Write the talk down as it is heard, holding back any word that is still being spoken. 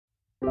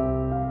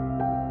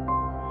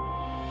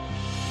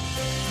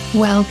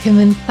Welcome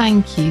and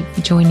thank you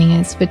for joining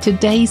us for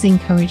today's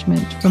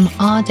encouragement from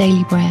Our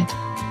Daily Bread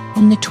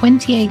on the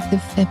 28th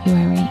of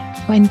February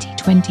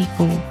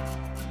 2024.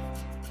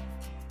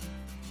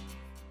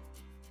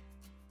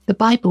 The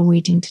Bible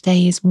reading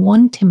today is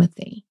 1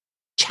 Timothy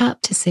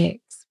chapter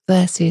 6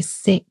 verses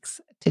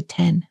 6 to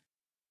 10.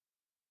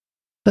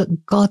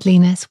 But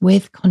godliness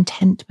with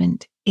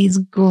contentment is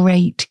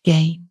great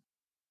gain.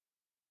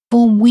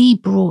 For we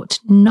brought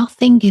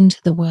nothing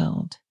into the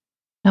world,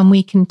 and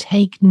we can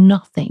take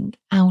nothing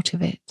out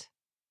of it.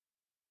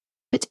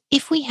 But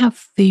if we have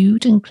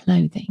food and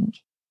clothing,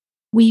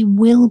 we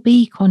will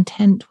be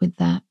content with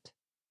that.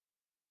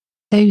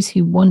 Those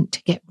who want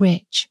to get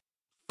rich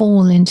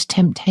fall into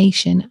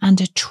temptation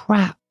and a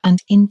trap and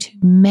into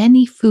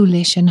many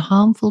foolish and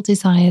harmful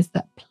desires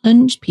that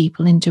plunge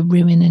people into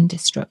ruin and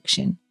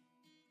destruction.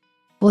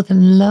 For the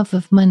love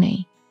of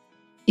money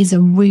is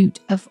a root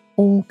of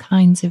all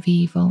kinds of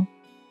evil.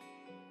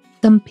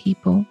 Some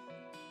people,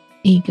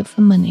 eager for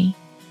money,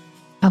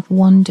 have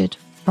wandered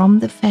from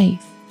the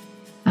faith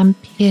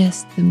and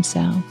pierced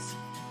themselves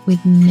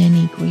with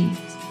many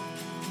griefs.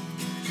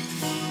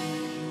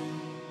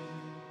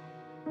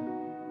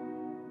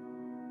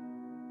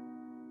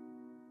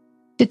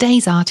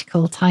 Today's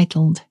article,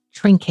 titled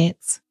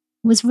Trinkets,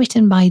 was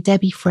written by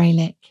Debbie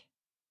Freilich.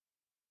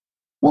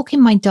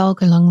 Walking my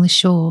dog along the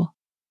shore,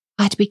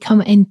 I'd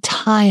become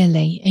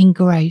entirely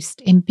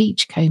engrossed in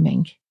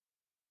beachcombing,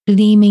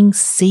 gleaming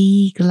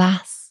sea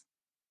glass,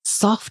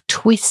 soft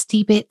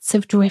twisty bits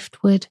of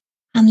driftwood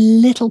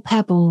and little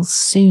pebbles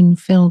soon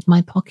filled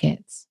my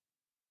pockets.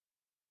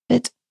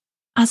 But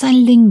as I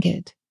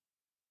lingered,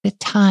 the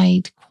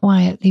tide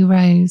quietly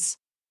rose,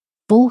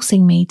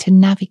 forcing me to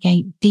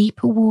navigate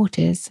deeper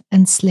waters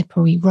and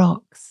slippery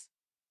rocks.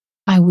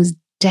 I was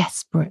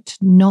desperate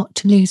not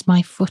to lose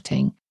my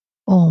footing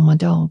or my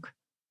dog.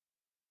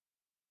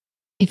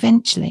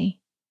 Eventually,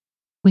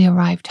 we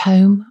arrived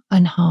home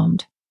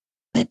unharmed.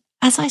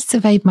 As I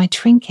surveyed my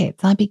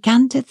trinkets, I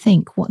began to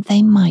think what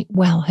they might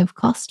well have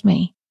cost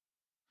me.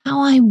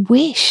 How I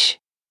wish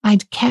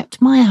I'd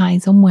kept my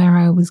eyes on where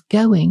I was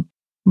going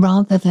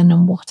rather than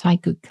on what I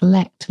could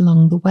collect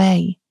along the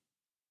way.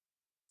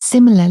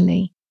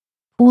 Similarly,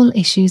 Paul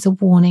issues a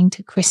warning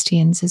to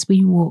Christians as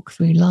we walk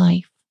through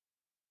life.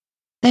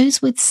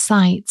 Those with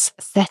sights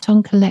set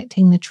on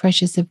collecting the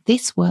treasures of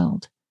this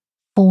world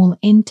fall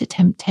into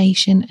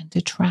temptation and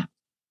a trap,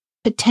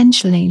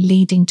 potentially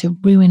leading to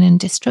ruin and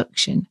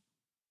destruction.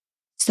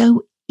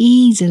 So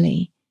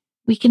easily,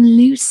 we can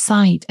lose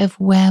sight of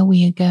where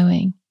we are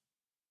going.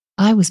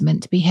 I was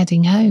meant to be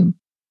heading home,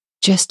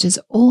 just as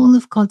all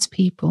of God's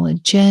people are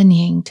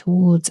journeying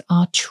towards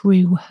our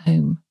true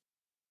home.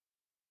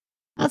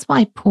 That's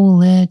why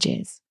Paul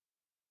urges,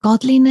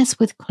 godliness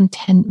with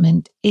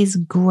contentment is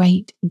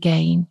great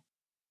gain,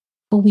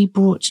 for we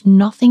brought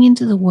nothing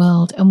into the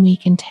world and we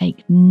can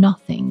take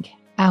nothing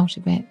out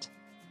of it.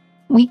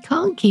 We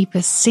can't keep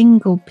a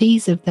single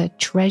piece of the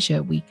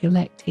treasure we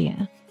collect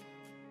here.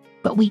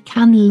 But we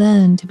can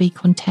learn to be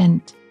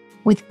content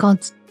with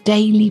God's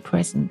daily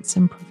presence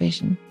and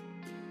provision,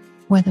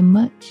 whether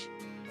much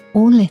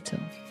or little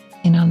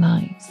in our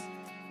lives,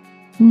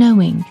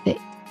 knowing that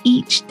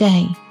each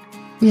day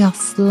we are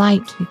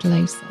slightly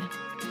closer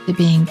to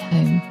being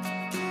home.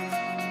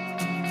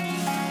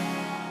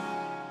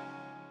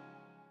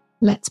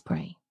 Let's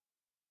pray.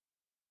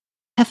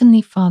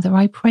 Heavenly Father,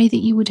 I pray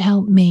that you would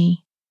help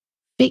me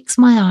fix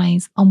my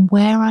eyes on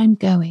where I'm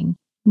going,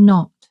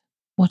 not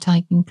what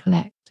I can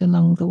collect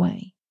along the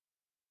way.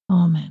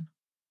 Amen.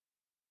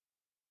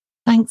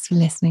 Thanks for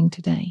listening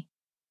today.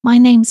 My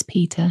name's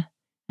Peter,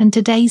 and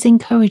today's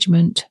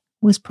encouragement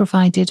was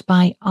provided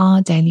by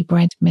Our Daily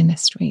Bread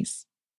Ministries.